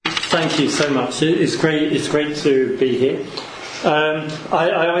Thank you so much. It's great. It's great to be here.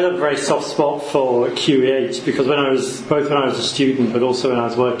 I have a very soft spot for QEH because when I was a student, but also when I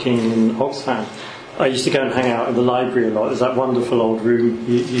was working in Oxfam, I used to go and hang out in the library a lot. There's that wonderful old room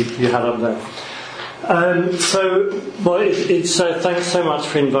you had up there. Thanks so much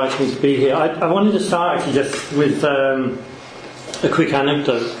for inviting me to be here. I wanted to start actually just with a quick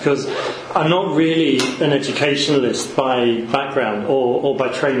anecdote, because I'm not really an educationalist by background or by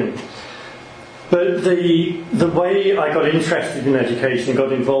training. But the way I got interested in education,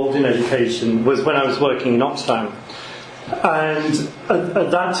 got involved in education, was when I was working in Oxfam. And at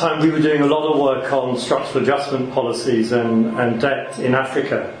that time we were doing a lot of work on structural adjustment policies and debt in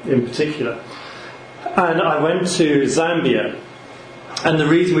Africa in particular. And I went to Zambia, and the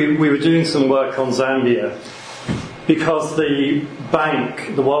reason we were doing some work on Zambia, because the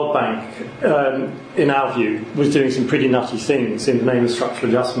World Bank, in our view, was doing some pretty nutty things in the name of structural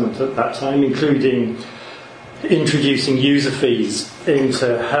adjustment at that time, including introducing user fees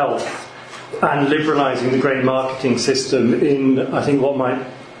into health and liberalising the grey marketing system in, I think, what might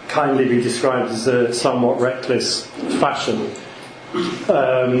kindly be described as a somewhat reckless fashion,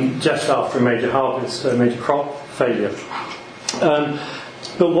 just after a major harvest, a major crop failure.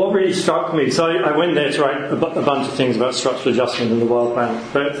 But what really struck me, so I went there to write a bunch of things about structural adjustment in the World Bank,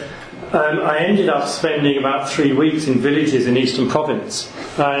 but I ended up spending about 3 weeks in villages in Eastern Province,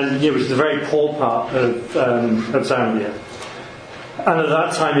 which is a very poor part of Zambia. And at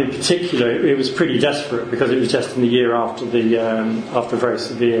that time in particular, it was pretty desperate because it was just in the year after after a very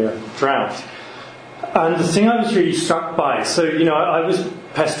severe drought. And the thing I was really struck by, so I was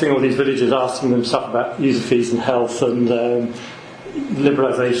pestering all these villagers, asking them stuff about user fees and health and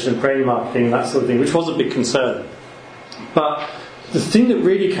liberalisation of grain marketing and that sort of thing, which was a big concern. But the thing that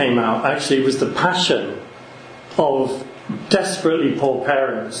really came out actually was the passion of desperately poor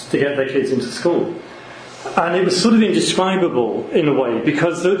parents to get their kids into school. And it was sort of indescribable in a way,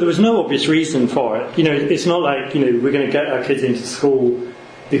 because there was no obvious reason for it. It's not like, we're going to get our kids into school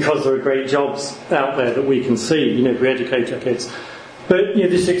because there are great jobs out there that we can see, if we educate our kids. But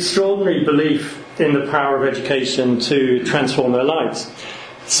this extraordinary belief in the power of education to transform their lives.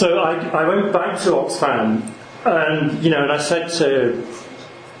 So I went back to Oxfam, and I said to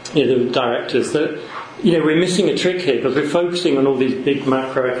the directors that we're missing a trick here, because we're focusing on all these big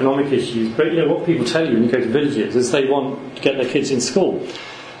macroeconomic issues. But what people tell you when you go to villages is they want to get their kids in school.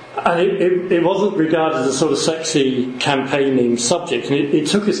 And it wasn't regarded as a sort of sexy campaigning subject. And it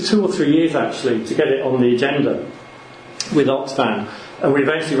took us 2 or 3 years actually to get it on the agenda with Oxfam. And we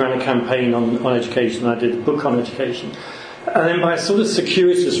eventually ran a campaign on education. I did a book on education. And then by a sort of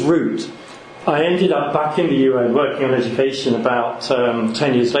circuitous route, I ended up back in the UN working on education about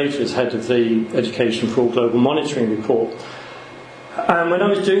 10 years later as head of the Education for All Global Monitoring Report. And when I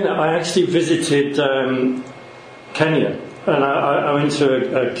was doing that, I actually visited Kenya. And I went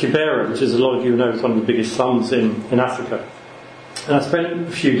to Kibera, which, as a lot of you know, is one of the biggest slums in Africa. And I spent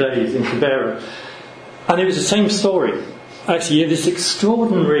a few days in Kibera. And it was the same story. Actually, this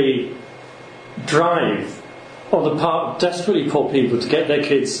extraordinary drive on the part of desperately poor people to get their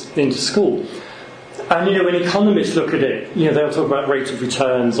kids into school. And when economists look at it, they'll talk about rate of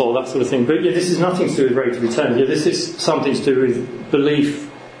returns or that sort of thing. But this is nothing to do with rate of return. This is something to do with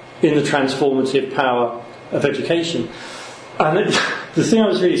belief in the transformative power of education. And the thing I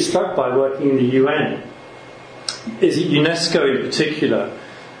was really struck by working in the UN is that UNESCO in particular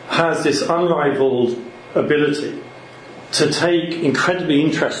has this unrivaled ability to take incredibly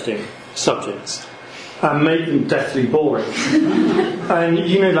interesting subjects and make them deathly boring.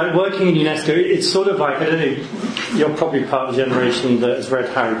 And like working in UNESCO, it's sort of like, I don't know, you're probably part of the generation that has read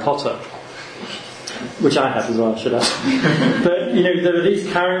Harry Potter, which I have as well, should I? But there are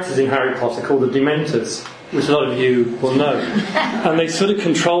these characters in Harry Potter called the Dementors, which a lot of you will know, and they sort of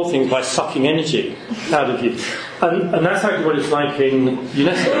control things by sucking energy out of you. And that's actually what it's like in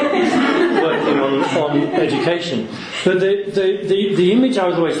UNESCO, working on education. But the image I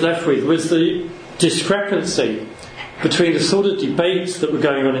was always left with was the discrepancy between the sort of debates that were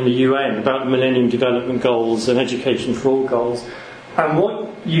going on in the UN about the Millennium Development Goals and Education for All goals, and what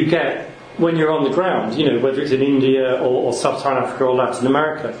you get when you're on the ground, whether it's in India or Sub-Saharan Africa or Latin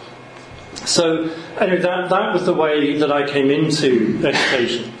America. So anyway, that was the way that I came into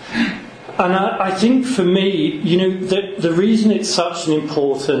education. And I think for me, the reason it's such an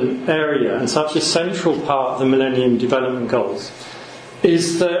important area and such a central part of the Millennium Development Goals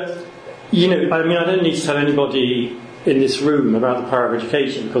is that, I don't need to tell anybody in this room about the power of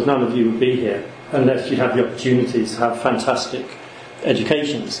education, because none of you would be here unless you had the opportunities to have fantastic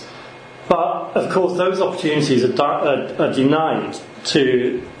educations. But, of course, those opportunities are denied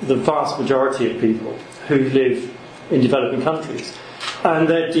to the vast majority of people who live in developing countries. And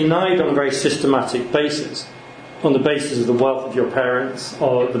they're denied on a very systematic basis, on the basis of the wealth of your parents,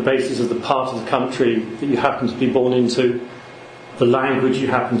 or the basis of the part of the country that you happen to be born into, the language you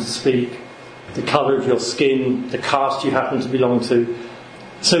happen to speak, the colour of your skin, the caste you happen to belong to.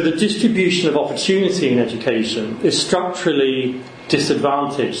 So the distribution of opportunity in education is structurally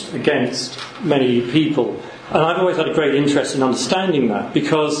disadvantaged against many people. And I've always had a great interest in understanding that,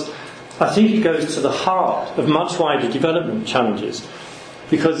 because I think it goes to the heart of much wider development challenges.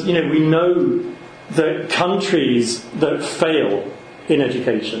 Because, we know that countries that fail in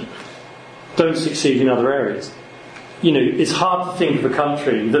education don't succeed in other areas. It's hard to think of a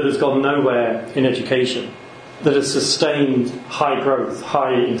country that has gone nowhere in education, that has sustained high growth,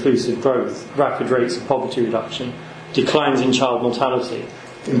 high inclusive growth, rapid rates of poverty reduction, declines in child mortality,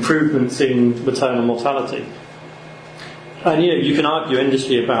 improvements in maternal mortality. And you can argue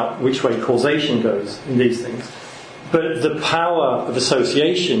endlessly about which way causation goes in these things. But the power of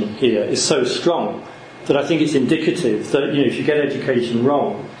association here is so strong that I think it's indicative that if you get education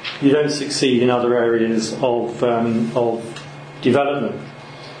wrong, you don't succeed in other areas of development.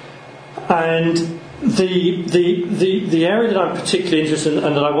 And the area that I'm particularly interested in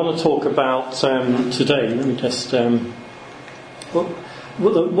and that I want to talk about today, let me just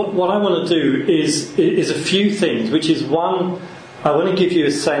what I want to do is a few things, which is one, I want to give you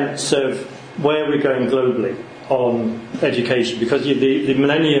a sense of where we're going globally on education, because the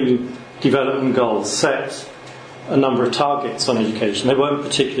Millennium Development Goals set a number of targets on education. They weren't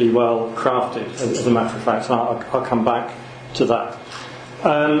particularly well crafted, as a matter of fact, and I'll come back to that.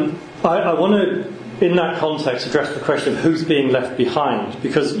 I want to, in that context, address the question of who's being left behind,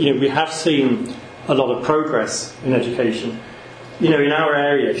 because we have seen a lot of progress in education. In our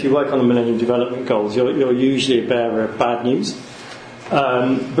area, if you work on the Millennium Development Goals, you're usually a bearer of bad news,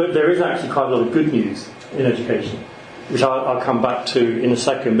 but there is actually quite a lot of good news in education, which I'll come back to in a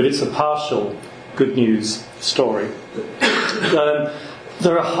second, but it's a partial good news story.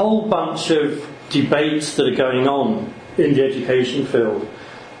 There are a whole bunch of debates that are going on in the education field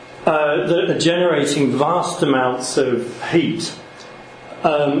that are generating vast amounts of heat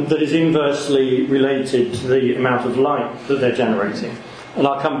that is inversely related to the amount of light that they're generating. And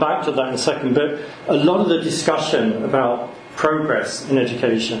I'll come back to that in a second, but a lot of the discussion about progress in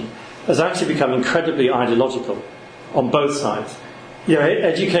education has actually become incredibly ideological on both sides.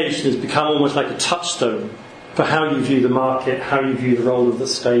 Education has become almost like a touchstone for how you view the market, how you view the role of the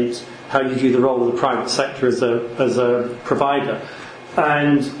state, how you view the role of the private sector as a provider.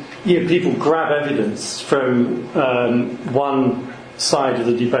 And people grab evidence from one side of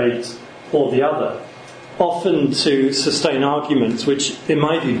the debate or the other, often to sustain arguments which, in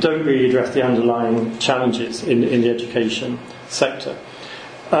my view, don't really address the underlying challenges in the education sector.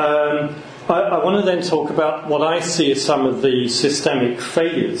 I want to then talk about what I see as some of the systemic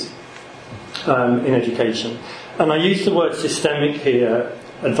failures in education. And I use the word systemic here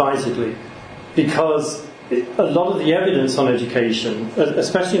advisedly, because a lot of the evidence on education,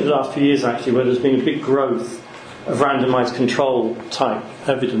 especially in the last few years actually, where there's been a big growth of randomised control type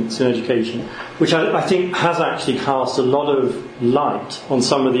evidence in education, which I think has actually cast a lot of light on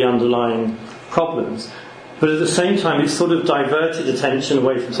some of the underlying problems. But at the same time, it's sort of diverted attention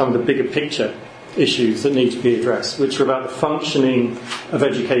away from some of the bigger picture issues that need to be addressed, which are about the functioning of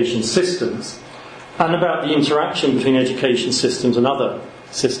education systems and about the interaction between education systems and other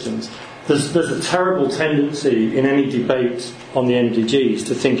systems. There's a terrible tendency in any debate on the MDGs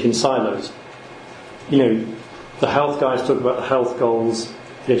to think in silos. The health guys talk about the health goals,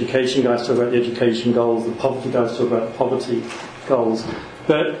 the education guys talk about the education goals, the poverty guys talk about the poverty goals.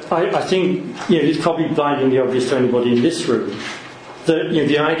 But I think it's probably blindingly obvious to anybody in this room that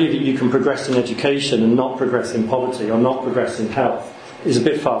the idea that you can progress in education and not progress in poverty or not progress in health is a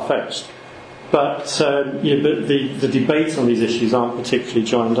bit far-fetched. But the debates on these issues aren't particularly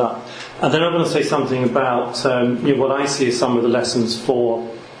joined up. And then I want to say something about what I see as some of the lessons for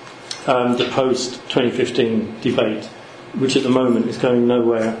the post-2015 debate, which at the moment is going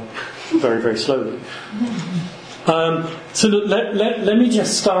nowhere very, very slowly. So let me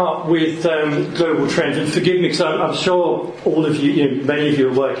just start with global trends, and forgive me because I'm sure all of you, many of you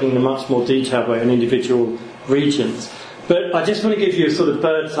are working in a much more detailed way on individual regions. But I just want to give you a sort of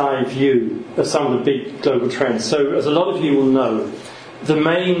bird's eye view of some of the big global trends. So as a lot of you will know, the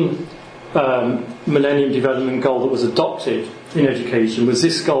main Millennium Development Goal that was adopted in education was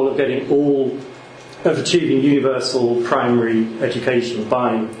this goal of achieving universal primary education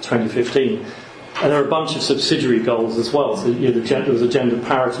by 2015. And there are a bunch of subsidiary goals as well. So there was a gender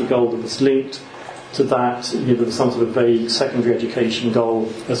parity goal that was linked to that. There was some sort of vague secondary education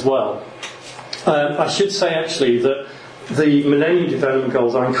goal as well. I should say actually that the Millennium Development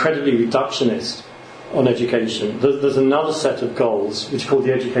Goals are incredibly reductionist on education. There's another set of goals, which are called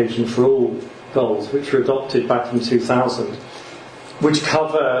the Education for All goals, which were adopted back in 2000, which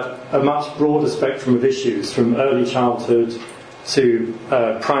cover a much broader spectrum of issues, from early childhood to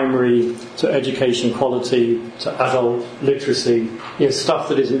primary, to education quality, to adult literacy, stuff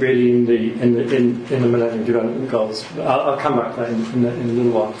that isn't really in the Millennium Development Goals. I'll come back to that in a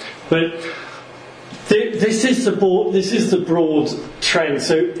little while. But this is the broad trend.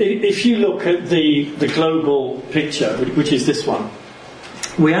 So if you look at the global picture, which is this one,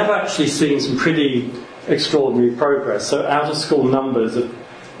 we have actually seen some pretty extraordinary progress. So out-of-school numbers have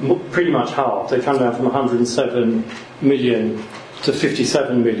pretty much halved. They've come down from 107 million to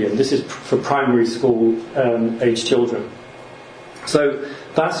 57 million. This is for primary school age children. So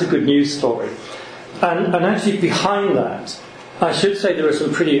that's a good news story. And actually behind that, I should say there are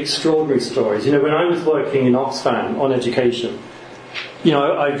some pretty extraordinary stories. When I was working in Oxfam on education,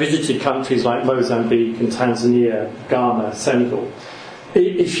 I visited countries like Mozambique and Tanzania, Ghana, Senegal.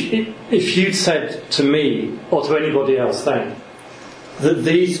 If you'd said to me, or to anybody else then, that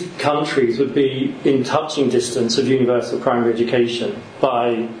these countries would be in touching distance of universal primary education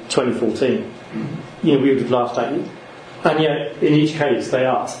by 2014, we would have laughed at you. And yet, in each case, they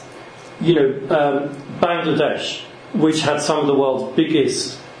are. Bangladesh, which had some of the world's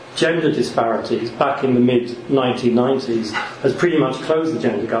biggest gender disparities back in the mid-1990s, has pretty much closed the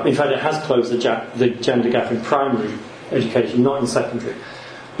gender gap. In fact, it has closed the gender gap in primary education, not in secondary.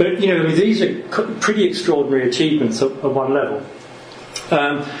 But, these are pretty extraordinary achievements at one level.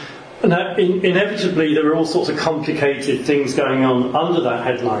 Now, inevitably, there are all sorts of complicated things going on under that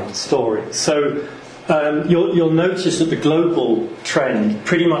headline story. So you'll notice that the global trend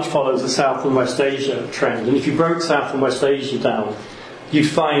pretty much follows the South and West Asia trend. And if you broke South and West Asia down, you'd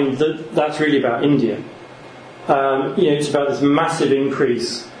find that that's really about India. It's about this massive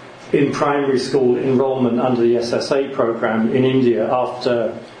increase in primary school enrolment under the SSA program in India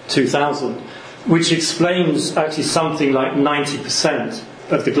after 2000, which explains actually something like 90%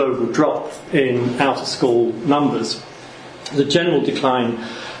 of the global drop in out-of-school numbers. The general decline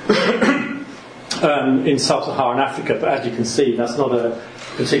in sub-Saharan Africa, but as you can see, that's not a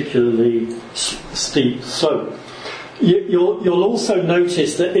particularly steep slope. You'll also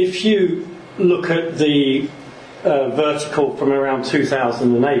notice that if you look at the vertical from around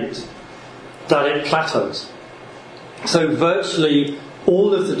 2008, that it plateaus. So virtually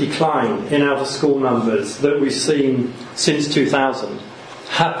all of the decline in out-of-school numbers that we've seen since 2000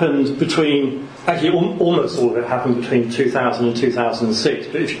 happened between, actually almost all of it happened between 2000 and 2006.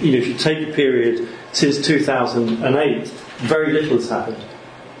 But if you take a period since 2008, very little has happened.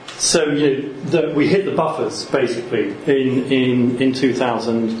 So we hit the buffers basically in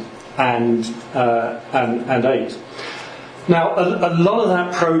 2008. Now a lot of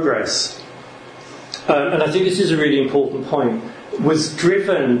that progress, and I think this is a really important point, was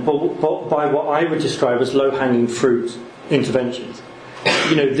driven by what I would describe as low-hanging fruit interventions.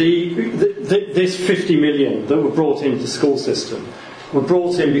 This 50 million that were brought into the school system were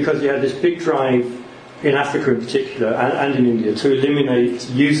brought in because you had this big drive in Africa in particular and in India to eliminate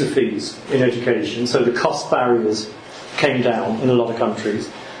user fees in education, so the cost barriers came down in a lot of countries.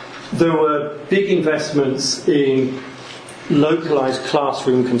 There were big investments in localised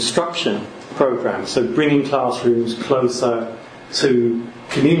classroom construction programs, so bringing classrooms closer to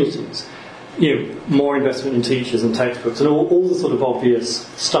communities. More investment in teachers and textbooks and all the sort of obvious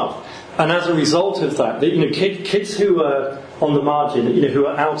stuff. And as a result of that, kids who are on the margin, who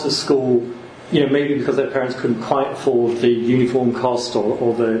are out of school, maybe because their parents couldn't quite afford the uniform cost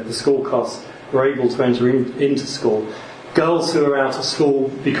or the school costs, were able to enter into school. Girls who are out of school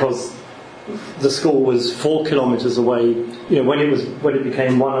because the school was 4 kilometres away, when it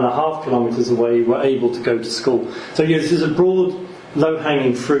became 1.5 kilometres away, were able to go to school. So this is a broad,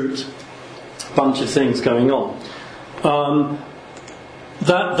 low-hanging fruit bunch of things going on.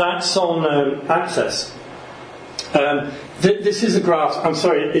 That's on access. This is a graph. I'm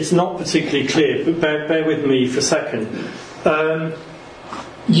sorry, it's not particularly clear, but bear with me for a second. One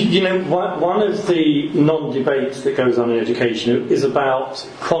of the non-debates that goes on in education is about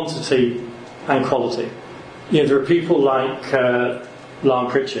quantity and quality. There are people like Larne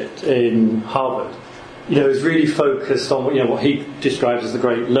Pritchett in Harvard. Is really focused on what he describes as the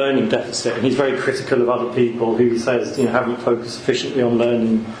great learning deficit, and he's very critical of other people who he says haven't focused sufficiently on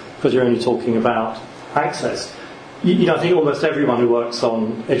learning because you're only talking about access. I think almost everyone who works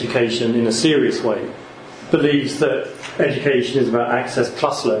on education in a serious way believes that education is about access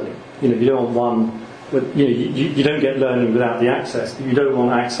plus learning. You don't want one. You don't get learning without the access. You don't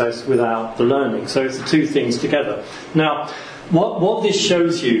want access without the learning. So it's the two things together. Now, what this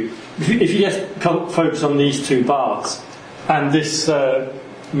shows you, if you just focus on these two bars and this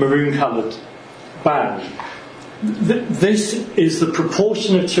maroon-coloured band, this is the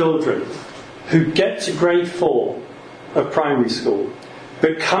proportion of children who get to grade 4 of primary school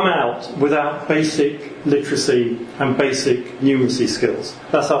but come out without basic literacy and basic numeracy skills.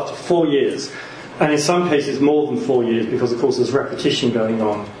 That's after 4 years. And in some cases more than 4 years, because of course there's repetition going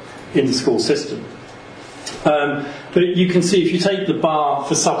on in the school system. But you can see, if you take the bar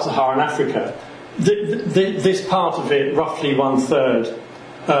for sub-Saharan Africa, this part of it, roughly 1/3,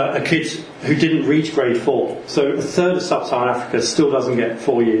 are kids who didn't reach grade 4. So a third of sub-Saharan Africa still doesn't get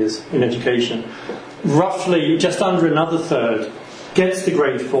 4 years in education. Roughly just under another third gets to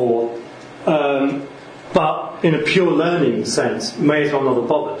grade 4, but in a pure learning sense may as well not have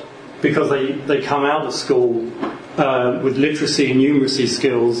bothered, because they come out of school with literacy and numeracy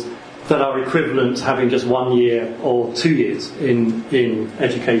skills that are equivalent to having just 1 year or 2 years in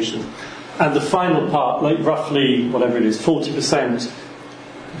education. And the final part, like roughly, whatever it is, 40%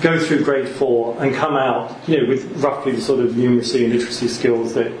 go through grade 4 and come out with roughly the sort of numeracy and literacy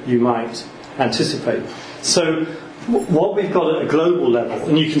skills that you might anticipate. So what we've got at a global level,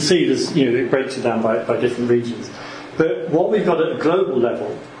 and you can see this, it breaks it down by different regions, but what we've got at a global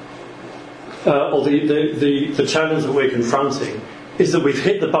level, or the challenge that we're confronting, is that we've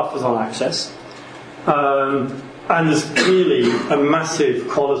hit the buffers on access, and there's clearly a massive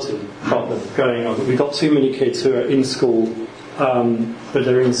quality problem going on. We've got too many kids who are in school, but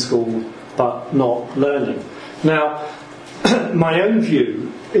they're in school but not learning. Now, my own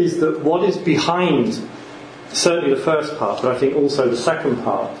view is that what is behind certainly the first part, but I think also the second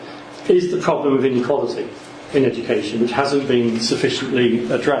part, is the problem of inequality in education, which hasn't been sufficiently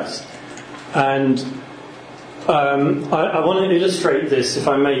addressed. And I want to illustrate this, if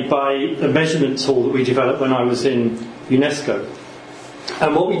I may, by a measurement tool that we developed when I was in UNESCO.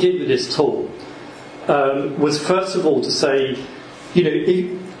 And what we did with this tool was, first of all, to say,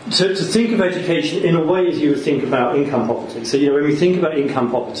 to think of education in a way as you would think about income poverty. So, when we think about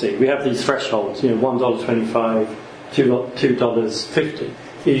income poverty, we have these thresholds, $1.25, $2.50.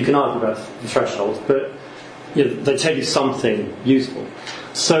 You can argue about the thresholds, but they tell you something useful.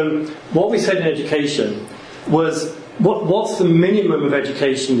 So what we said in education was, what's the minimum of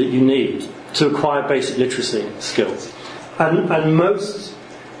education that you need to acquire basic literacy skills? And most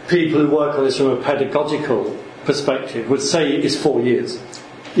people who work on this from a pedagogical perspective would say it's 4 years.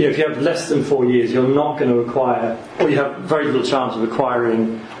 If you have less than 4 years, you're not going to acquire, or you have very little chance of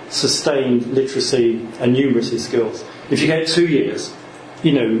acquiring sustained literacy and numeracy skills. If you get 2 years,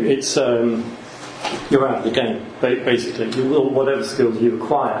 it's you're out of the game, basically. Whatever skills you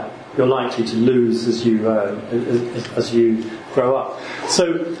acquire, you're likely to lose as you grow up.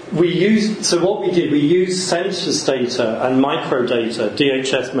 So what we did, we used census data and microdata,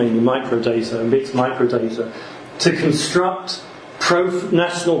 DHS mainly microdata and mixed microdata, to construct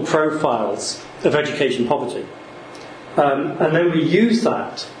national profiles of education poverty. And then we use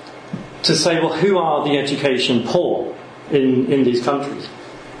that to say, well, who are the education poor in these countries?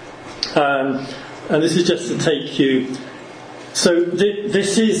 And this is just to take you. So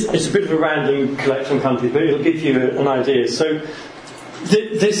it's a bit of a random collection of countries, but it'll give you an idea. So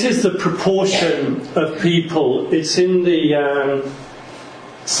this is the proportion of people. It's in the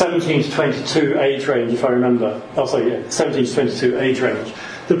 17 to 22 age range, if I remember. 17 to 22 age range.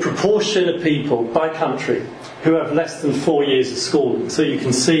 The proportion of people by country who have less than 4 years of schooling. So you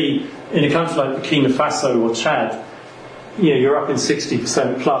can see in a country like Burkina Faso or Chad, you're up in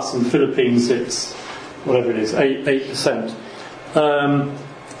 60% plus. In the Philippines, it's whatever it is, 8%.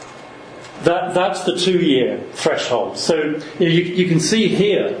 That's the 2-year threshold. So you can see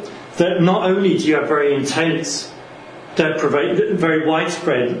here that not only do you have very intense, very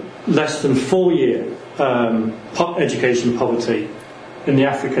widespread, less than 4-year education poverty in the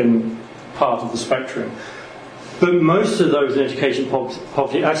African part of the spectrum, but most of those in education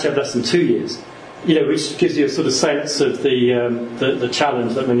poverty actually have less than 2 years. Which gives you a sort of sense of the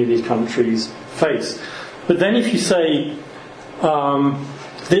challenge that many of these countries face. But then if you say,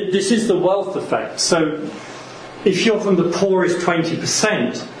 this is the wealth effect. So if you're from the poorest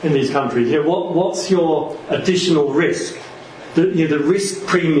 20% in these countries, what's your additional risk? The risk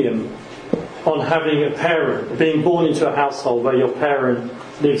premium on having a parent, being born into a household where your parent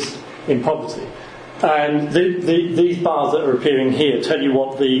lives in poverty. And these bars that are appearing here tell you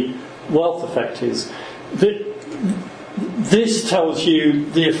what the wealth effect is. this tells you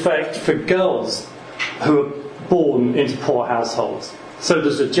the effect for girls who are born into poor households. So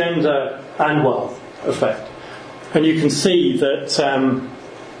there's a gender and wealth effect. And you can see that,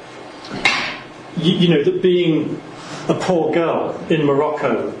 that being a poor girl in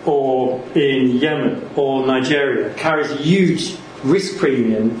Morocco or in Yemen or Nigeria carries a huge risk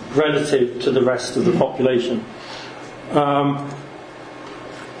premium relative to the rest of the population.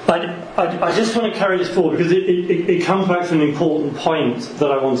 I just want to carry this forward because it comes back to an important point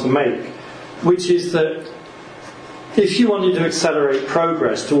that I want to make, which is that if you wanted to accelerate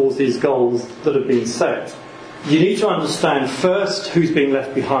progress towards these goals that have been set, you need to understand first who's being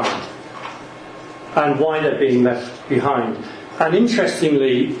left behind and why they're being left behind. And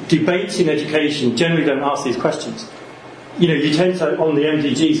interestingly, debates in education generally don't ask these questions. You tend to, on the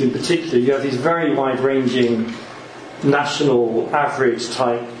MDGs in particular, you have these very wide-ranging national average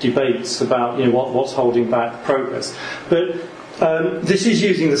type debates about what's holding back progress. But this is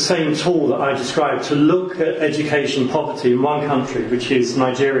using the same tool that I described to look at education poverty in one country, which is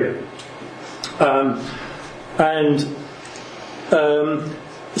Nigeria.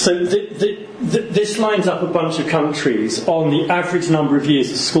 So this lines up a bunch of countries on the average number of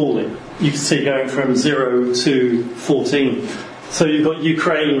years of schooling. You can see going from 0 to 14. So you've got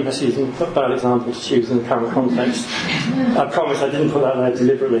Ukraine, actually a bad example to choose in the current context. I promise I didn't put that there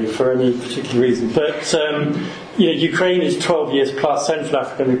deliberately for any particular reason. But Ukraine is 12 years plus, Central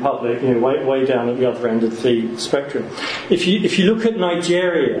African Republic, way down at the other end of the spectrum. If you look at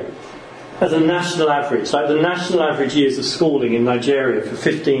Nigeria as a national average, like the national average years of schooling in Nigeria for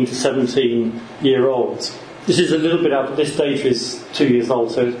 15 to 17-year-olds, this is a little bit out, but this data is 2 years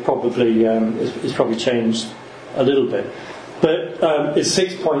old, so it's probably changed a little bit. But it's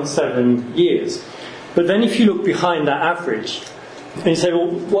 6.7 years. But then if you look behind that average, and you say, well,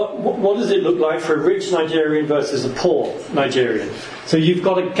 what does it look like for a rich Nigerian versus a poor Nigerian? So you've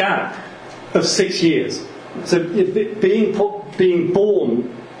got a gap of 6 years. So being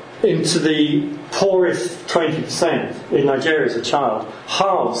born into the poorest 20% in Nigeria as a child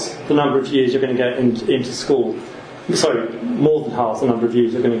halves the number of years you're going to get into school. Sorry, more than half the number of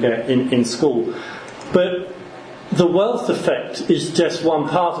years you're going to get in school. But the wealth effect is just one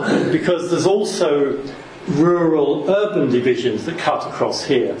part of it, because there's also rural-urban divisions that cut across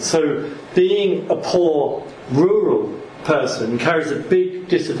here. So being a poor rural person carries a big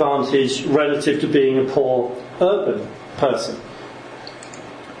disadvantage relative to being a poor urban person.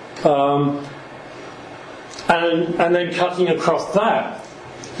 And then cutting across that,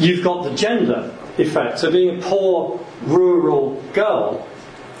 you've got the gender effect. So being a poor rural girl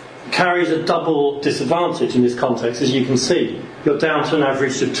carries a double disadvantage in this context, as you can see. You're down to an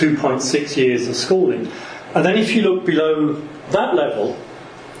average of 2.6 years of schooling. And then if you look below that level,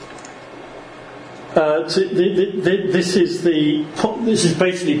 this is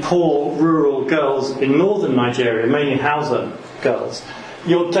basically poor rural girls in northern Nigeria, mainly Hausa girls.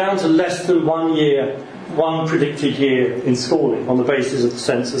 You're down to less than 1 year, one predicted year in schooling on the basis of the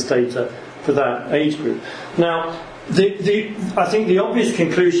census data for that age group. Now, I think the obvious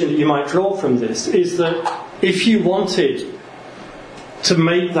conclusion that you might draw from this is that if you wanted to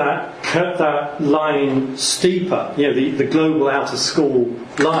make that line steeper, the global out of school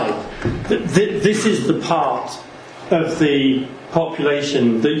line, this is the part of the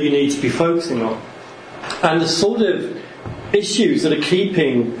population that you need to be focusing on. And the sort of issues that are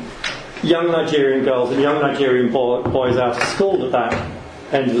keeping young Nigerian girls and young Nigerian boys out of school at that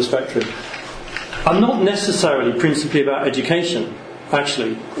end of the spectrum are not necessarily principally about education,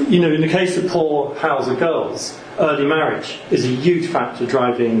 actually. In the case of poor Hausa girls, early marriage is a huge factor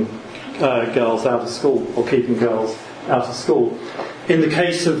driving girls out of school, or keeping girls out of school. In the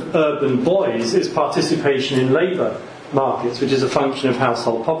case of urban boys, it's participation in labour markets, which is a function of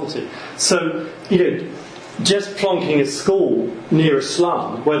household poverty. So, just plonking a school near a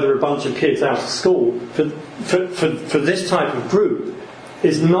slum, where there are a bunch of kids out of school, for this type of group,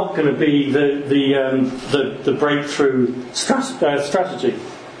 is not going to be the breakthrough strategy.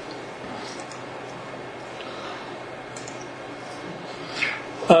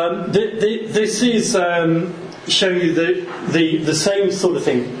 This is showing you the same sort of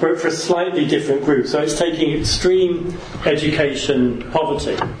thing, but for a slightly different group. So it's taking extreme education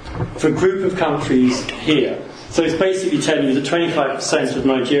poverty for a group of countries here. So it's basically telling you that 25% of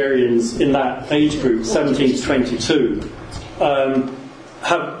Nigerians in that age group, 17 to 22,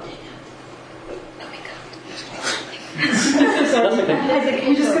 have... That's okay.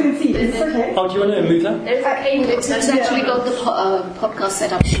 You just couldn't see. It's okay. Oh, do you want to move that? It's actually got the podcast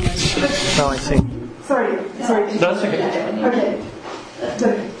set up. Oh, I see. Sorry. That's okay. Okay.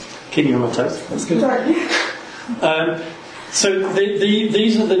 Keeping you on my toes. That's good. Sorry. So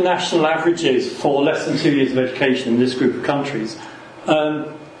these are the national averages for less than 2 years of education in this group of countries.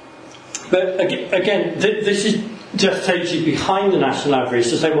 But again, this is just takes you behind the national average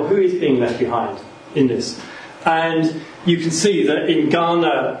to say, well, who is being left behind in this? And you can see that in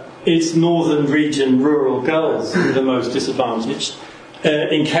Ghana, it's northern region rural girls who are the most disadvantaged.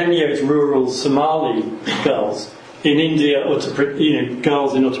 In Kenya, it's rural Somali girls. In India, girls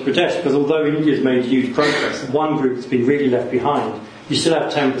in Uttar Pradesh, because although India's made huge progress, one group has been really left behind. You still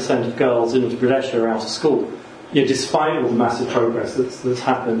have 10% of girls in Uttar Pradesh who are out of school, despite all the massive progress that's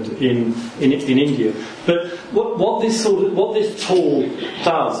happened in India. But what this tool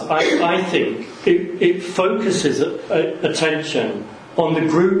does, I think, it focuses attention on the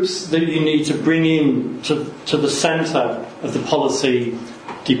groups that you need to bring in to the centre of the policy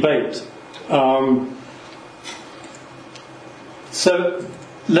debate. So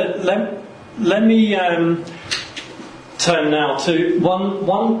let me turn now to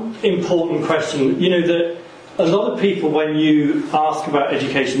one important question. That a lot of people, when you ask about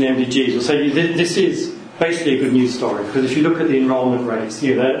education in the MDGs, will say this is basically a good news story, because if you look at the enrolment rates,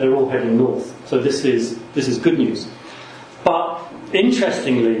 they're all heading north. So this is good news. But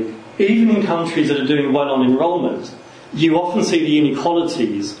interestingly, even in countries that are doing well on enrolment, you often see the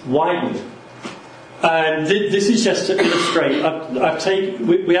inequalities widen. And this is just to illustrate.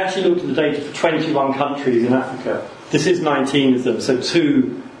 We actually looked at the data for 21 countries in Africa. This is 19 of them, so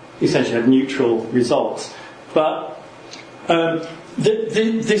 2 essentially had neutral results. But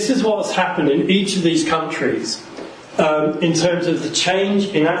this is what's happened in each of these countries in terms of the change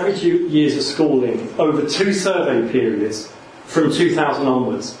in average years of schooling over 2 survey periods from 2000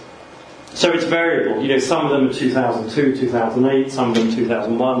 onwards. So it's variable. Some of them are 2002, 2008, some of them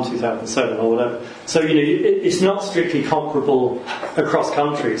 2001, 2007, or whatever. So it's not strictly comparable across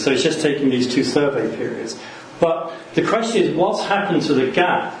countries. So it's just taking these 2 survey periods. But the question is, what's happened to the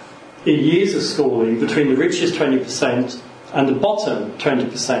gap in years of schooling between the richest 20% and the bottom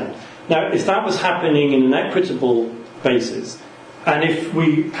 20%? Now, if that was happening in an equitable basis, and if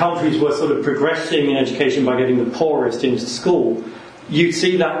countries were sort of progressing in education by getting the poorest into school, you'd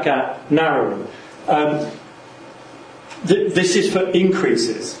see that gap narrowing. This is for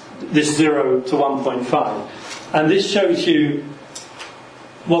increases, this 0 to 1.5. And this shows you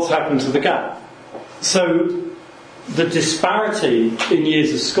what's happened to the gap. So the disparity in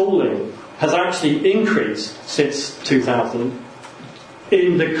years of schooling has actually increased since 2000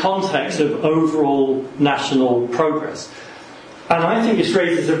 in the context of overall national progress. And I think this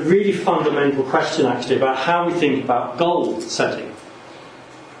raises a really fundamental question, actually, about how we think about goal setting.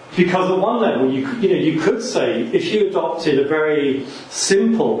 Because at one level, you could say, if you adopted a very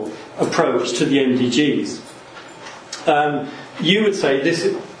simple approach to the MDGs, you would say this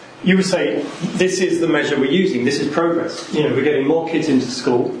is the measure we're using. This is progress. We're getting more kids into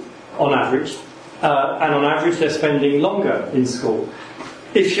school on average, and on average they're spending longer in school.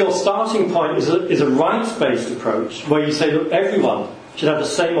 If your starting point is a rights-based approach, where you say, look, everyone should have the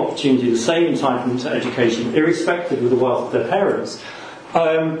same opportunity, the same entitlement to education, irrespective of the wealth of their parents,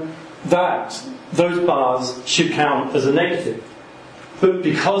 that those bars should count as a negative. But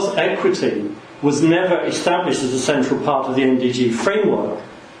because equity was never established as a central part of the MDG framework,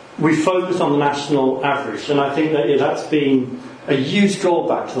 we focus on the national average. And I think that that's been a huge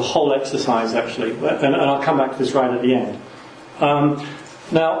drawback to the whole exercise, actually. And I'll come back to this right at the end.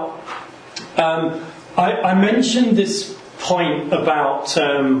 I mentioned this point about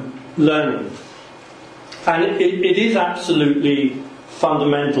learning. And it is absolutely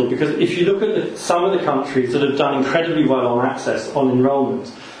fundamental, because if you look at some of the countries that have done incredibly well on access, on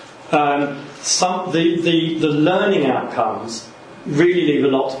enrolment, the learning outcomes really leave a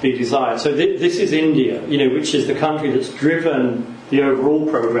lot to be desired. So this is India, which is the country that's driven the overall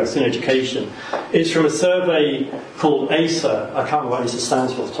progress in education. It's from a survey called ASA. I can't remember what ASA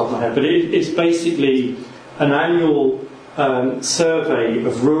stands for off the top of my head, but it's basically an annual survey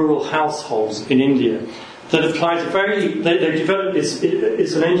of rural households in India that applies they've developed this.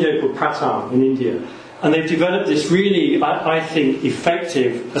 It's an NGO called Pratham in India, and they've developed this really, I think,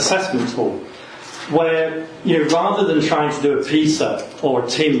 effective assessment tool, where rather than trying to do a PISA or a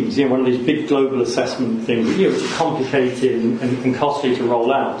TIMSS, one of these big global assessment things, which are complicated and costly to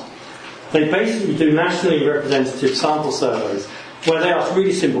roll out, they basically do nationally representative sample surveys where they ask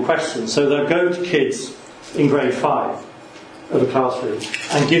really simple questions. So they'll go to kids in grade 5 of a classroom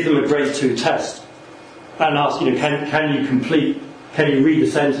and give them a grade 2 test and ask, can you read a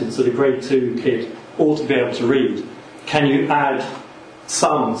sentence that a grade 2 kid ought to be able to read? Can you add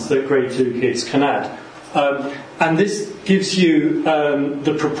sums that grade 2 kids can add? And this gives you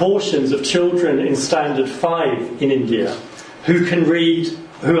the proportions of children in Standard 5 in India who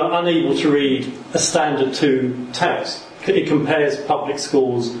are unable to read a Standard 2 text. It compares public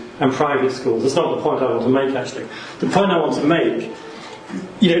schools and private schools. That's not the point I want to make, actually. The point I want to make,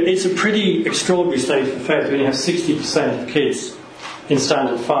 it's a pretty extraordinary state of affairs when you have 60% of kids in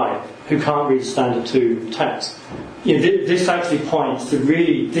Standard 5 who can't read Standard 2 text. This actually points to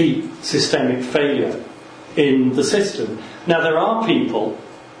really deep systemic failure in the system. Now, there are people,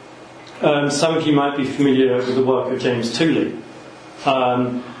 some of you might be familiar with the work of James Tooley.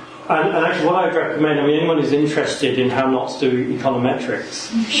 And actually what I'd recommend, anyone who's interested in how not to do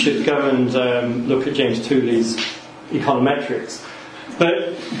econometrics should go and look at James Tooley's econometrics.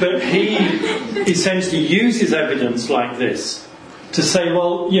 But he essentially uses evidence like this to say,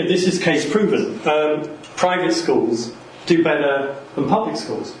 well, this is case proven. Private schools do better than public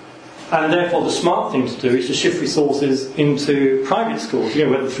schools. And therefore the smart thing to do is to shift resources into private schools,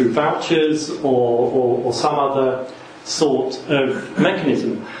 whether through vouchers or some other sort of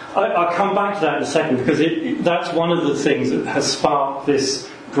mechanism. I'll come back to that in a second, because that's one of the things that has sparked this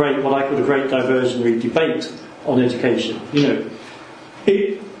great, what I call the great diversionary debate on education.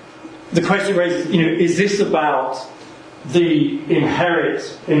 The question raises, is this about the inherent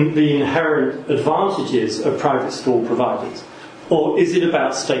advantages of private school providers, or is it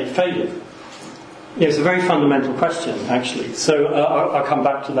about state failure? It's a very fundamental question, actually. So I'll come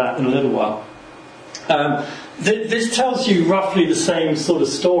back to that in a little while. This tells you roughly the same sort of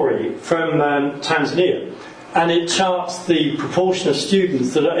story from Tanzania, and it charts the proportion of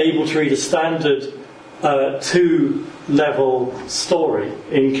students that are able to read a Standard 2 level story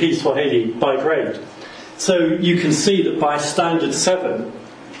in Kiswahili by grade. So you can see that by Standard 7,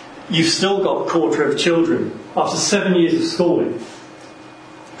 you've still got a quarter of children, after 7 years of schooling,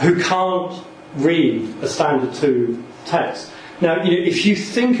 who can't read a Standard 2 text. Now, if you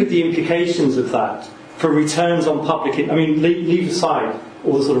think of the implications of that for returns on public... leave aside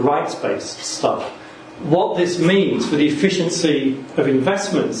all the sort of rights-based stuff. What this means for the efficiency of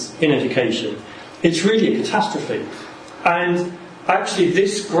investments in education, it's really a catastrophe. And actually,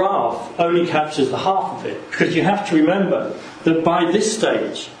 this graph only captures the half of it, because you have to remember that by this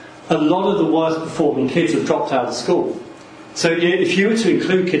stage, a lot of the worst-performing kids have dropped out of school. So if you were to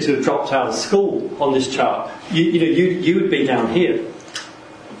include kids who have dropped out of school on this chart, you would be down here.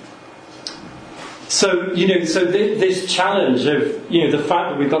 So this challenge of the fact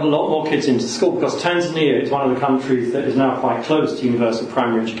that we've got a lot more kids into school, because Tanzania is one of the countries that is now quite close to universal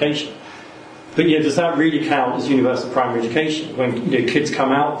primary education. But does that really count as universal primary education when kids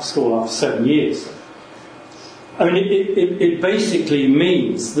come out of school after 7 years? It basically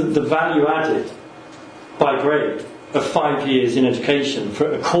means that the value added by grade of 5 years in education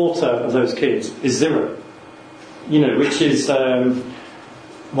for a quarter of those kids is zero. Which is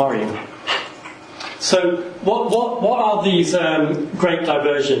worrying. So what are these great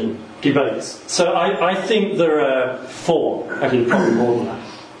diversion debates? So I think there are 4, actually probably more than that.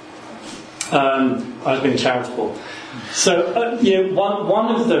 I was being charitable. So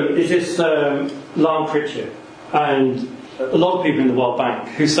one of them is this Lam Pritchett, and a lot of people in the World Bank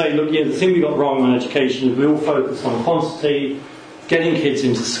who say, look, the thing we got wrong on education is we all focused on quantity, getting kids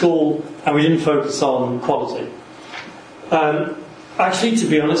into school, and we didn't focus on quality. Actually, to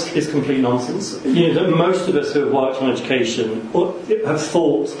be honest, it's complete nonsense. That most of us who have worked on education have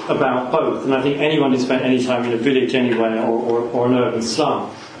thought about both, and I think anyone who spent any time in a village anywhere or an urban slum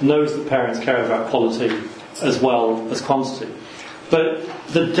knows that parents care about quality as well as quantity. But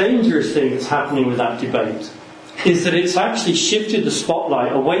the dangerous thing that's happening with that debate is that it's actually shifted the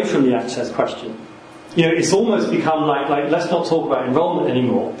spotlight away from the access question. It's almost become like let's not talk about enrolment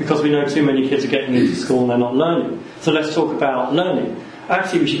anymore, because we know too many kids are getting into school and they're not learning. So let's talk about learning.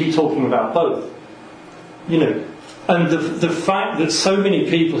 Actually, we should be talking about both. And the fact that so many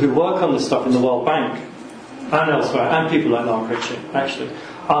people who work on this stuff in the World Bank and elsewhere, and people like Lam Pritchett, actually,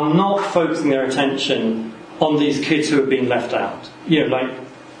 are not focusing their attention on these kids who are being left out.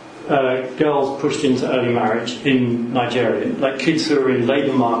 Girls pushed into early marriage in Nigeria, like kids who are in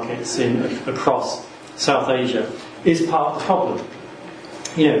labour markets across South Asia, is part of the problem.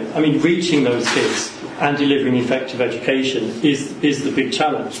 Reaching those kids and delivering effective education is the big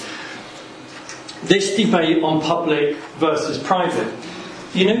challenge. This debate on public versus private,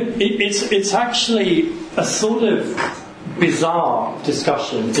 it's actually a sort of bizarre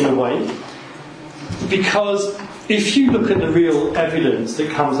discussion in a way, because if you look at the real evidence that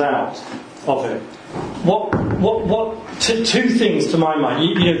comes out of it, two things to my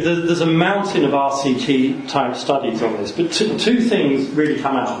mind. There's a mountain of RCT type studies on this, but two things really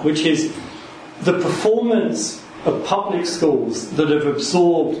come out, which is the performance of public schools that have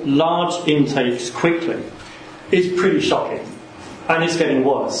absorbed large intakes quickly is pretty shocking, and it's getting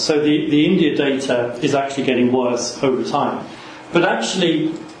worse. So the India data is actually getting worse over time. But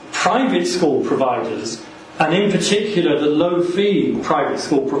actually, private school providers, and in particular the low-fee private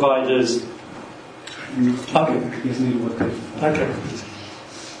school providers... Okay. I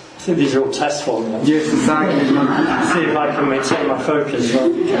think these are all tests for me. Yes, exactly. See if I can maintain my focus.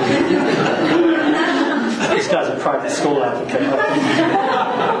 This guy's a private school advocate.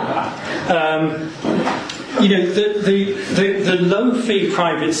 The low-fee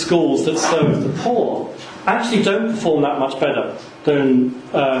private schools that serve the poor actually don't perform that much better than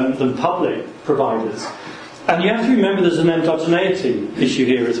public providers. And you have to remember there's an endogeneity issue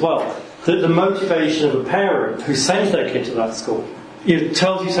here as well. That the motivation of a parent who sends their kid to that school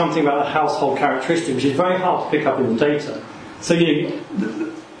tells you something about the household characteristic, which is very hard to pick up in the data. So,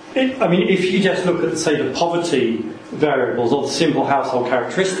 if you just look at, say, the poverty variables or the simple household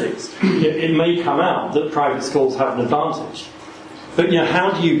characteristics, it may come out that private schools have an advantage. But,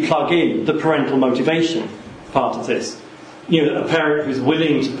 how do you plug in the parental motivation part of this? A parent who's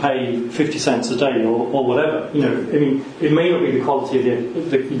willing to pay 50 cents a day or whatever. It may not be the quality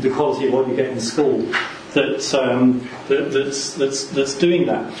of the quality of what you get in school that's doing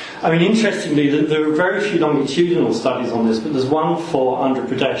that. Interestingly, there are very few longitudinal studies on this, but there's one for Andhra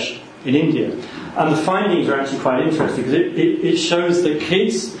Pradesh in India, and the findings are actually quite interesting because it shows that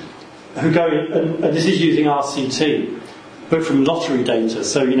kids who go in, and this is using RCT, but from lottery data,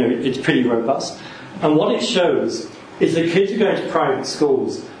 so it's pretty robust. And what it shows is that kids who go into private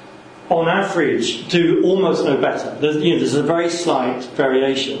schools, on average, do almost no better. There's a very slight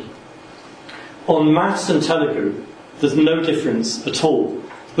variation. On maths and Telugu, there's no difference at all.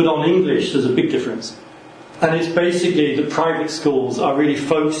 But on English, there's a big difference. And it's basically that private schools are really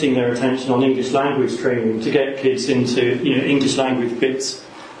focusing their attention on English language training to get kids into English language bits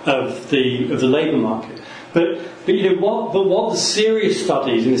of the labour market. But what the serious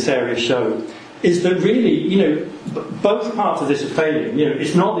studies in this area show is that really, both parts of this are failing.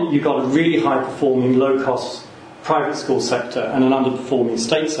 It's not that you've got a really high-performing, low-cost private school sector and an underperforming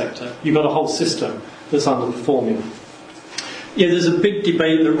state sector. You've got a whole system that's underperforming. There's a big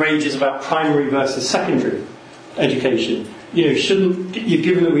debate that rages about primary versus secondary education.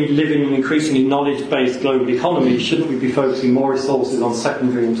 Given that we live in an increasingly knowledge-based global economy, shouldn't we be focusing more resources on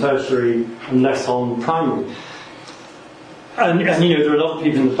secondary and tertiary and less on primary? And there are a lot of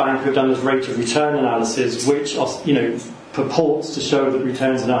people in the bank who have done this rate of return analysis, which purports to show that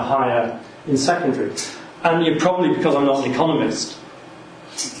returns are now higher in secondary. And probably because I'm not an economist,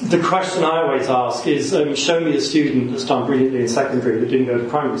 the question I always ask is, show me a student that's done brilliantly in secondary that didn't go to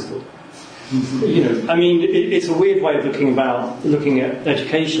primary school. It's a weird way of looking at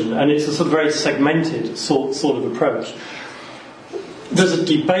education, and it's a sort of very segmented sort of approach. There's a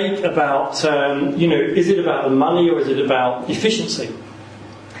debate about, is it about the money or is it about efficiency?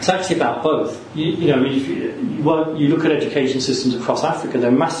 It's actually about both. If you look at education systems across Africa,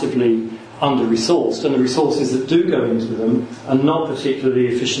 they're massively under-resourced, and the resources that do go into them are not particularly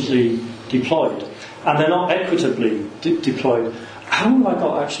efficiently deployed, and they're not equitably deployed. How long have I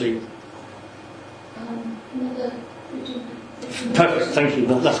got actually? Perfect, thank you.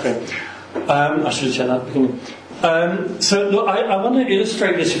 That's great. I should have checked that at the beginning. I want to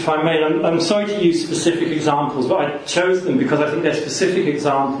illustrate this, if I may. I'm sorry to use specific examples, but I chose them because I think they're specific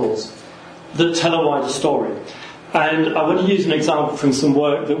examples that tell a wider story. And I want to use an example from some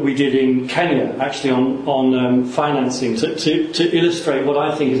work that we did in Kenya, actually on financing, to illustrate what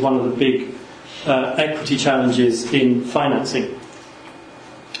I think is one of the big equity challenges in financing.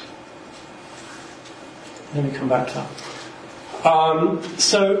 Let me come back to that.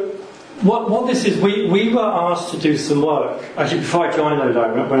 What this is, we were asked to do some work, actually before I joined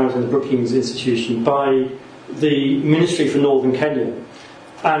ODI, when I was in the Brookings Institution, by the Ministry for Northern Kenya.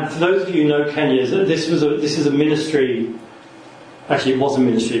 And for those of you who know Kenya, this is a ministry. Actually, it was a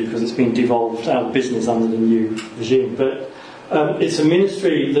ministry because it's been devolved out of business under the new regime. But it's a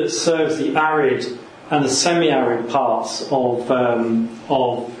ministry that serves the arid and the semi-arid parts of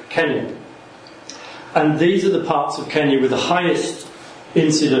Kenya. And these are the parts of Kenya with the highest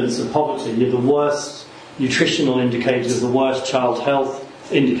incidence of poverty, the worst nutritional indicators, the worst child health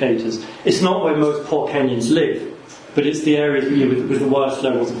indicators. It's not where most poor Kenyans live, but it's the areas with the worst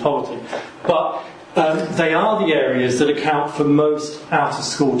levels of poverty. But they are the areas that account for most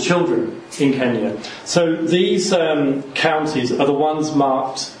out-of-school children in Kenya. So these counties are the ones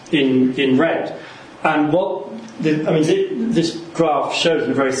marked in red. And this graph shows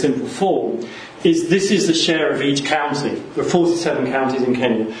in a very simple form, this is the share of each county. There are 47 counties in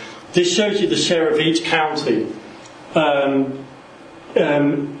Kenya. this shows you the share of each county in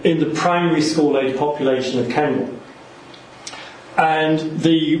the primary school age population of Kenya. And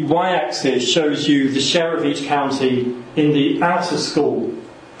the y-axis shows you the share of each county in the outer school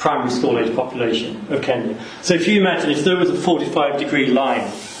primary school age population of Kenya. So if you imagine if there was a 45-degree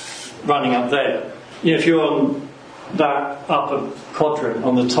line running up there, if you're on that upper quadrant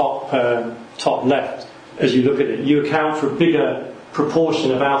on the top left, as you look at it, you account for a bigger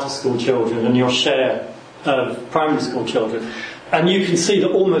proportion of outer school children than your share of primary school children. And you can see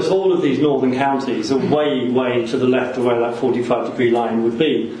that almost all of these northern counties are way, way to the left of where that 45-degree line would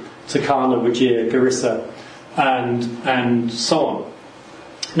be. Turkana, Wajir, Garissa, and so on.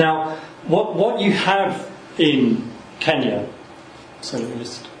 Now, what you have in Kenya... So let me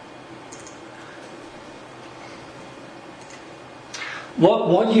just...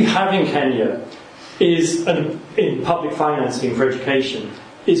 What you have in Kenya is, in public financing for education,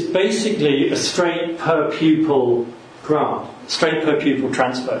 is basically a straight per pupil grant, straight per pupil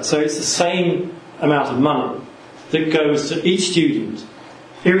transfer. So it's the same amount of money that goes to each student,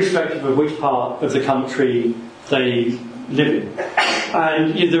 irrespective of which part of the country they live in.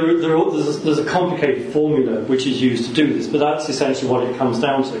 And there's a complicated formula which is used to do this, but that's essentially what it comes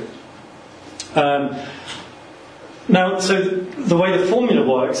down to. Now, so the way the formula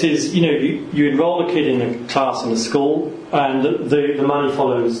works is, you enrol a kid in a class in a school, and the money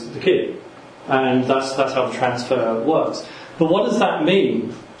follows the kid, and that's how the transfer works. But what does that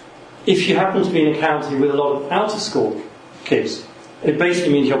mean if you happen to be in a county with a lot of out of school kids? It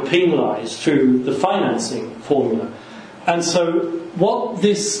basically means you're penalised through the financing formula. And so what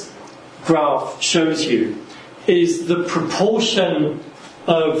this graph shows you is the proportion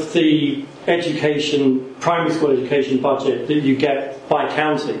of the primary school education budget that you get by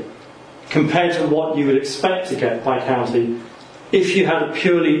county compared to what you would expect to get by county if you had a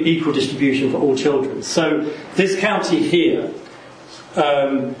purely equal distribution for all children. So this county here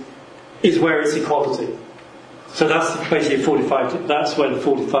is where it's equality. So that's basically that's where the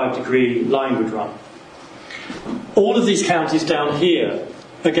 45-degree line would run. All of these counties down here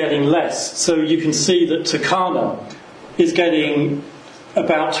are getting less. So you can see that Turkana is getting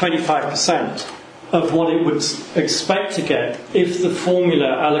about 25% of what it would expect to get if the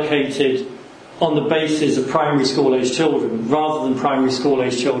formula allocated on the basis of primary school age children rather than primary school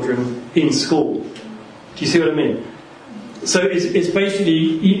age children in school. Do you see what I mean? So it's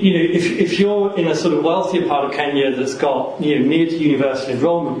basically, if you're in a sort of wealthier part of Kenya that's got near to university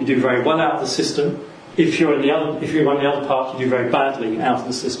enrolment, you do very well out of the system. If you're on the other part, you do very badly out of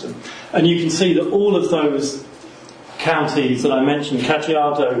the system. And you can see that all of those counties that I mentioned,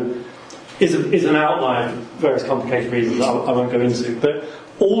 Kajiado is an outlier for various complicated reasons I won't go into, but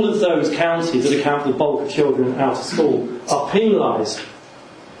all of those counties that account for the bulk of children out of school are penalised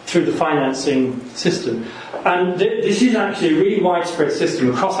through the financing system. And this is actually a really widespread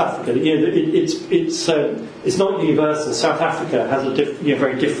system across Africa. It's not universal. South Africa has a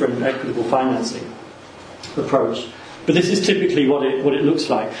very different equitable financing approach. But this is typically what it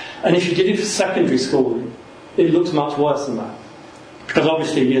looks like. And if you did it for secondary schooling, it looks much worse than that. Because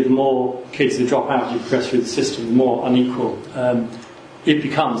obviously, the more kids that drop out, you progress through the system, the more unequal it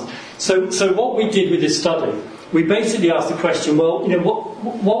becomes. So what we did with this study, we basically asked the question, well,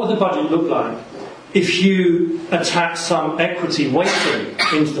 what would the budget look like if you attach some equity weighting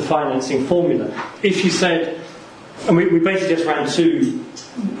into the financing formula? If you said, and we basically just ran two,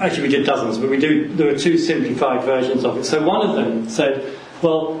 actually we did dozens, but there were two simplified versions of it. So one of them said,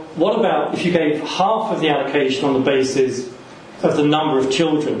 well, what about if you gave half of the allocation on the basis of the number of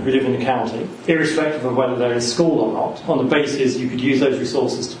children who live in the county, irrespective of whether they're in school or not, on the basis you could use those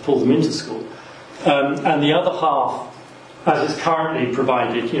resources to pull them into school, and the other half as is currently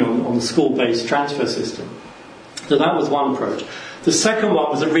provided, on the school-based transfer system. So that was one approach. The second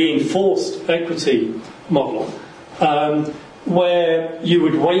one was a reinforced equity model, where you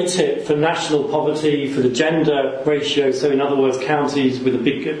would weight it for national poverty, for the gender ratio. So in other words, counties with a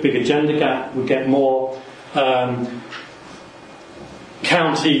bigger gender gap would get more.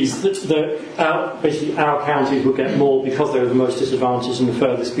 Counties basically our counties would get more because they were the most disadvantaged and the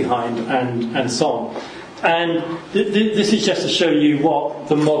furthest behind, and so on. And this is just to show you what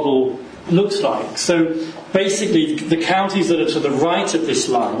the model looks like. So basically, the counties that are to the right of this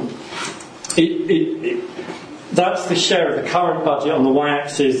line, that's the share of the current budget on the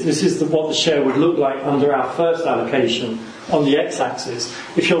y-axis. This is what the share would look like under our first allocation on the x-axis.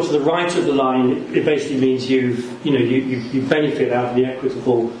 If you're to the right of the line, it basically means you benefit out of the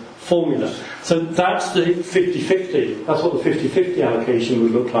equitable formula. So that's the 50-50. That's what the 50-50 allocation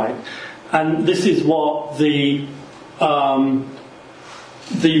would look like. And this is what the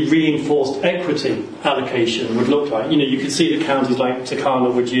the reinforced equity allocation would look like. You could see that counties like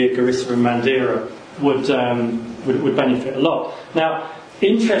Turkana, Wajir, Garissa and Mandera would benefit a lot. Now,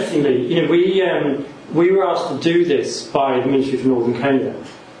 interestingly, we were asked to do this by the Ministry for Northern Kenya,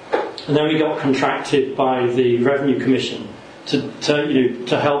 and then we got contracted by the Revenue Commission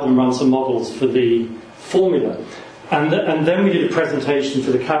to help them run some models for the formula, and then we did a presentation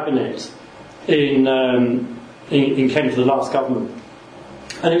for the cabinet in Kenya for the last government.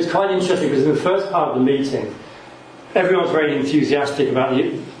 And it was quite interesting because in the first part of the meeting, everyone was very enthusiastic about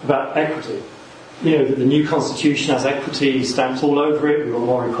equity. That the new constitution has equity stamped all over it. We want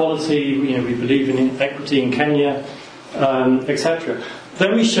more equality. We believe in equity in Kenya, etc.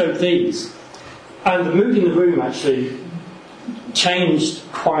 Then we showed these, and the mood in the room actually changed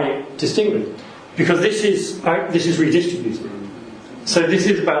quite distinctly, because this is redistributed. So this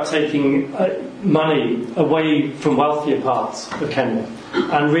is about taking money away from wealthier parts of Kenya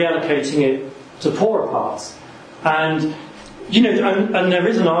and reallocating it to poorer parts. And and there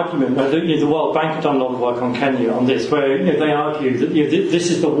is an argument. The World Bank have done a lot of work on Kenya on this, where they argue that this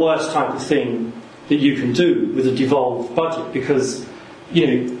is the worst type of thing that you can do with a devolved budget, because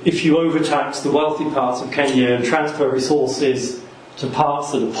if you overtax the wealthy parts of Kenya and transfer resources to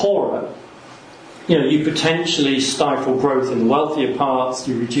parts that are poorer, you potentially stifle growth in the wealthier parts,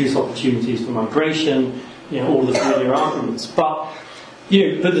 you reduce opportunities for migration, all the familiar arguments. But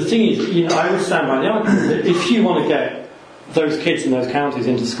the thing is, I would stand by the argument that if you want to get those kids in those counties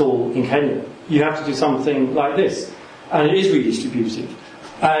into school in Kenya, you have to do something like this, and it is redistributed.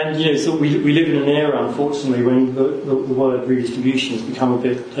 And so we live in an era, unfortunately, when the word redistribution has become a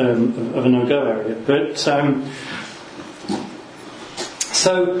bit of a no-go area. But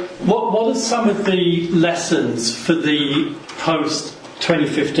so, what are some of the lessons for the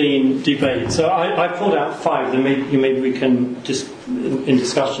post-2015 debate? So I pulled out 5, and maybe we can just, in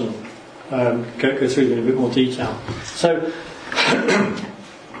discussion, go through them in a bit more detail. So,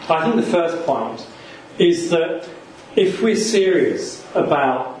 I think the first point is that if we're serious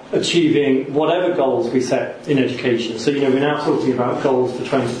about achieving whatever goals we set in education, so we're now talking about goals for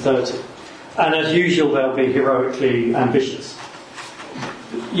 2030, and as usual they'll be heroically ambitious,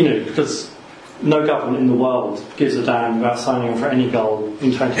 because no government in the world gives a damn about signing on for any goal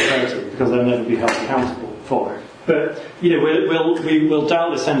in 2030, because they'll never be held accountable for it. But we'll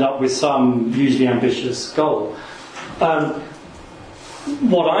doubtless end up with some hugely ambitious goal.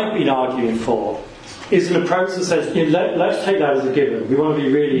 What I've been arguing for is an approach that says, let's take that as a given. We want to be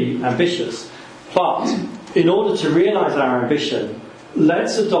really ambitious, but in order to realise our ambition,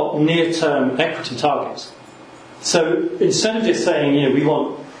 let's adopt near-term equity targets. So instead of just saying, we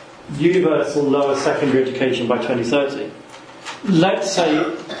want universal lower secondary education by 2030, let's say,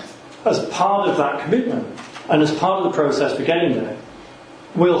 as part of that commitment, and as part of the process for getting there,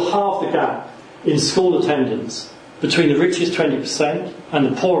 we'll halve the gap in school attendance between the richest 20% and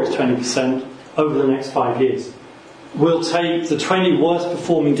the poorest 20% over the next 5 years. We'll take the 20 worst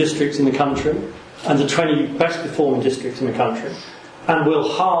performing districts in the country and the 20 best performing districts in the country, and we'll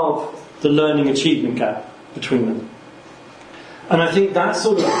halve the learning achievement gap between them. And I think that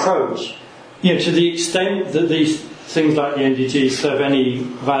sort of approach, to the extent that these things like the NDGs serve any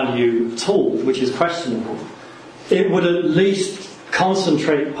value at all, which is questionable, it would at least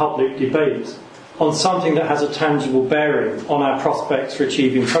concentrate public debate on something that has a tangible bearing on our prospects for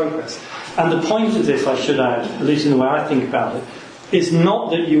achieving progress. And the point of this, I should add, at least in the way I think about it, is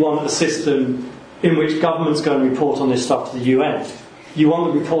not that you want a system in which governments go and report on this stuff to the UN. You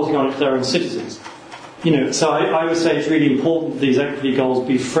want them reporting on it to their own citizens. So I would say it's really important that these equity goals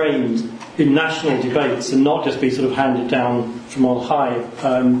be framed in national debates and not just be sort of handed down from on high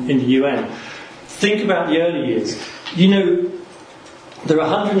in the UN. Think about the early years. There are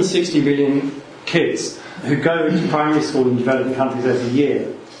 160 million kids who go to primary school in developing countries every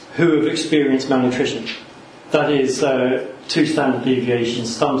year who have experienced malnutrition. That is 2 standard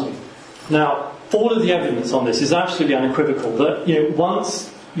deviations stunting. Now, all of the evidence on this is absolutely unequivocal that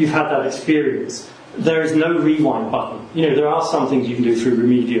once you've had that experience, there is no rewind button. There are some things you can do through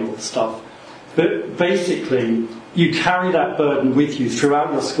remedial stuff, but basically you carry that burden with you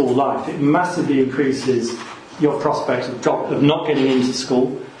throughout your school life. It massively increases your prospects of not getting into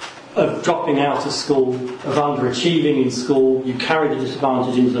school, of dropping out of school, of underachieving in school. You carry the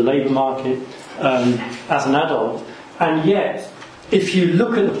disadvantage into the labour market as an adult. And yet, if you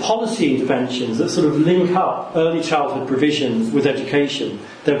look at the policy interventions that sort of link up early childhood provision with education,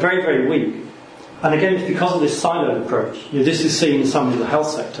 they're very, very weak. And again, it's because of this siloed approach. This is seen in something the health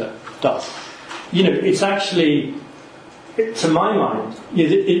sector does. It's actually to my mind,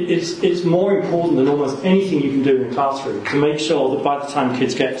 it's more important than almost anything you can do in a classroom to make sure that by the time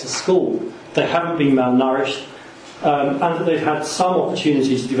kids get to school, they haven't been malnourished, and that they've had some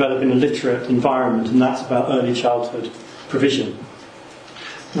opportunity to develop in a literate environment, and that's about early childhood provision.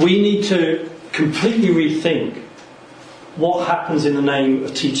 We need to completely rethink what happens in the name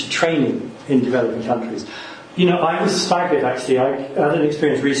of teacher training in developing countries. I was staggered actually. I had an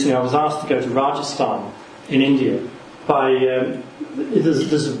experience recently. I was asked to go to Rajasthan in India by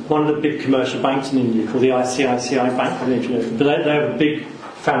there's one of the big commercial banks in India called the ICICI Bank. I don't know if you know, but they have a big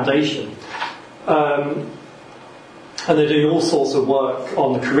foundation, and they're doing all sorts of work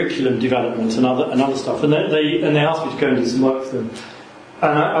on the curriculum development and other stuff. And they asked me to go and do some work for them.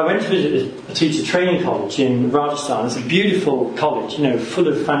 And I went to visit a teacher training college in Rajasthan. It's a beautiful college, full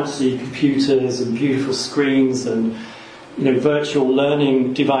of fancy computers and beautiful screens and virtual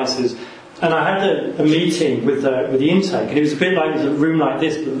learning devices. And I had a meeting with the intake, and it was a bit like a room like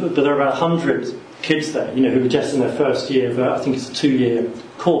this, but there were about 100 kids there, who were just in their first year of, I think it's a 2-year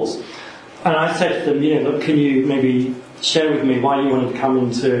course. And I said to them, look, can you maybe share with me why you wanted to come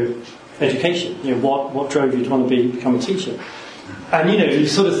into education? What drove you to want to become a teacher? And you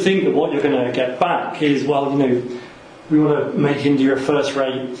sort of think that what you're going to get back is, well, we want to make India a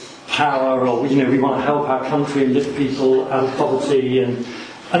first-rate power, or we want to help our country and lift people out of poverty, and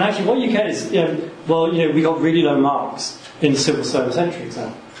actually what you get is, we got really low marks in the civil service entry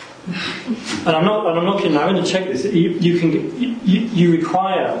exam. And I'm not kidding. I'm going to check this. You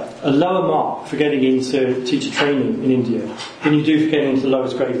require a lower mark for getting into teacher training in India than you do for getting into the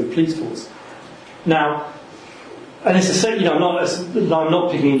lowest grade of the police force. Now, and it's the same. I'm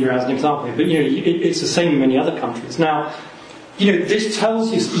not picking India as an example here, but it's the same in many other countries. Now, this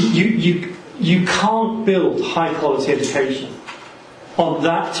tells you you can't build high quality education on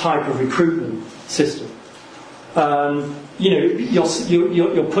that type of recruitment system.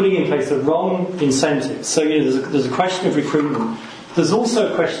 You're putting in place the wrong incentives. So there's a question of recruitment. There's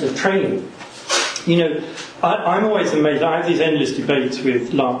also a question of training. I'm always amazed. I have these endless debates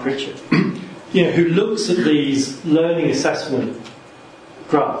with Lark Pritchard, who looks at these learning assessment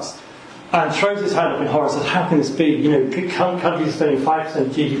graphs and throws his hand up in horror and says, how can this be? Countries are spending 5%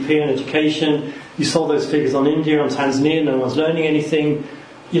 GDP on education. You saw those figures on India, on Tanzania, no one's learning anything.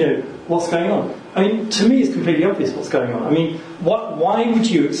 What's going on? I mean, to me it's completely obvious what's going on. I mean, why would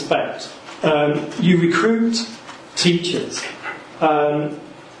you expect you recruit teachers who are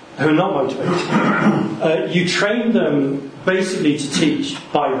not motivated, you train them basically to teach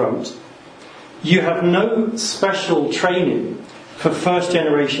by rote, you have no special training for first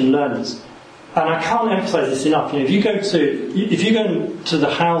generation learners, and I can't emphasise this enough. If you go to the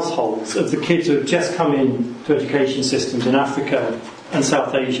households of the kids who have just come in to education systems in Africa and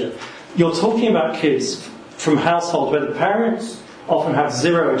South Asia, you're talking about kids from households where the parents often have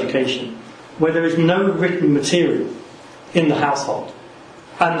zero education, where there is no written material in the household,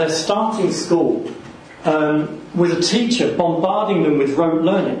 and they're starting school with a teacher bombarding them with rote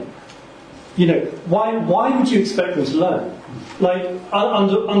learning. Why would you expect them to learn? Like,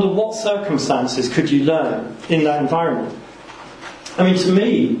 under what circumstances could you learn in that environment? I mean, to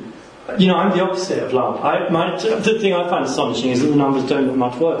me, I'm the opposite of Lark. The thing I find astonishing is that the numbers don't look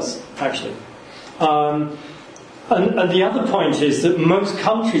much worse, actually. And the other point is that most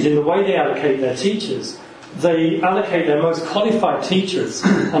countries, in the way they allocate their teachers, they allocate their most qualified teachers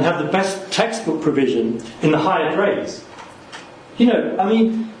and have the best textbook provision in the higher grades.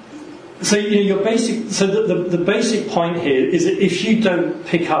 So the basic point here is that if you don't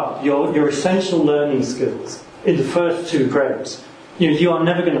pick up your essential learning skills in the first 2 grades, you are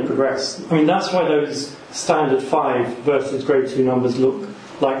never going to progress. I mean, that's why those standard 5 versus grade 2 numbers look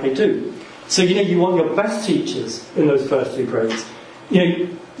like they do. So you want your best teachers in those first 2 grades.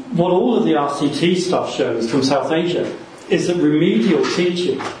 What all of the RCT stuff shows from South Asia is that remedial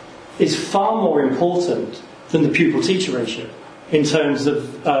teaching is far more important than the pupil-teacher ratio in terms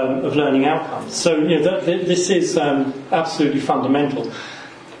of learning outcomes. So this is absolutely fundamental.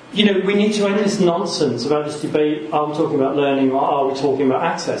 We need to end this nonsense about this debate, are we talking about learning or are we talking about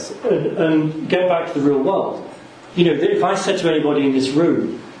access? And get back to the real world. If I said to anybody in this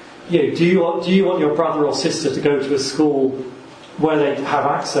room, do you want your brother or sister to go to a school where they have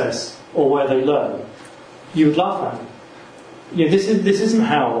access or where they learn? You would laugh at them. This isn't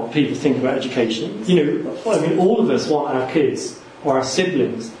how people think about education. All of us want our kids or our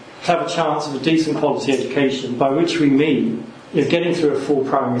siblings to have a chance of a decent quality education, by which we mean getting through a full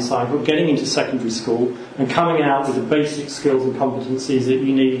primary cycle, getting into secondary school, and coming out with the basic skills and competencies that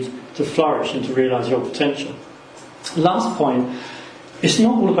you need to flourish and to realise your potential. Last point, it's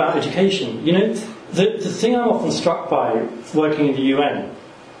not all about education. the thing I'm often struck by working in the UN,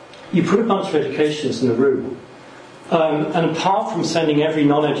 you put a bunch of educationists in a room, and apart from sending every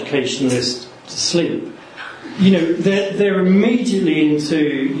non-educationalist to sleep, they're immediately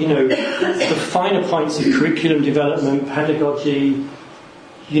into, the finer points of curriculum development, pedagogy,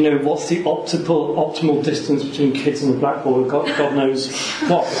 what's the optimal distance between kids and the blackboard, God knows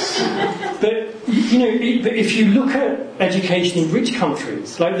what. But if you look at education in rich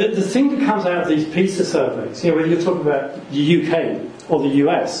countries, like the thing that comes out of these PISA surveys, whether you're talking about the UK or the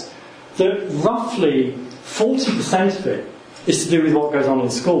US, that roughly 40% of it is to do with what goes on in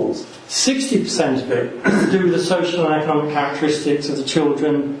schools. 60% of it is to do with the social and economic characteristics of the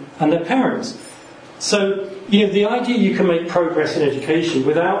children and their parents. So, the idea you can make progress in education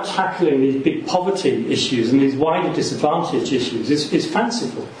without tackling these big poverty issues and these wider disadvantage issues is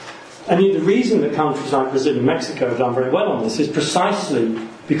fanciful. And the reason that countries like Brazil and Mexico have done very well on this is precisely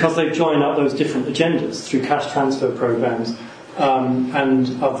because they've joined up those different agendas through cash transfer programs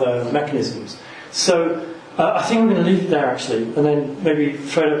and other mechanisms. So I think I'm going to leave it there actually, and then maybe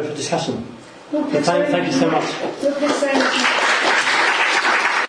throw it over for discussion. Okay, Thank you so much.